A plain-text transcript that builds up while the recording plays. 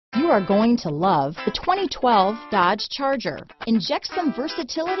are going to love the 2012 Dodge Charger. Inject some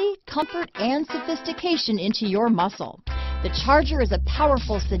versatility, comfort, and sophistication into your muscle. The Charger is a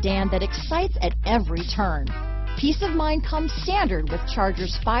powerful sedan that excites at every turn. Peace of mind comes standard with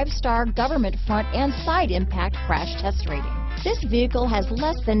Charger's 5-star government front and side impact crash test rating. This vehicle has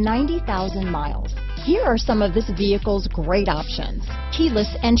less than 90,000 miles. Here are some of this vehicle's great options: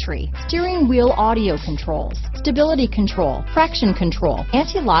 keyless entry, steering wheel audio controls, stability control, traction control,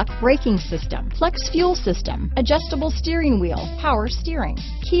 anti-lock braking system, flex fuel system, adjustable steering wheel, power steering,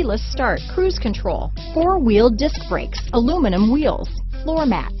 keyless start, cruise control, 4-wheel disc brakes, aluminum wheels, floor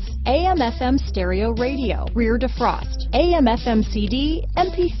mats, AM/FM stereo radio, rear defrost, AM/FM CD,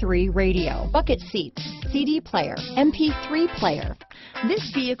 MP3 radio, bucket seats, CD player, MP3 player.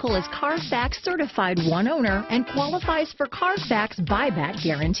 This vehicle is Carfax certified one owner and qualifies for Carfax buyback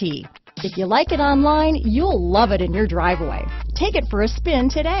guarantee. If you like it online, you'll love it in your driveway. Take it for a spin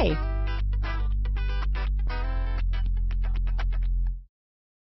today.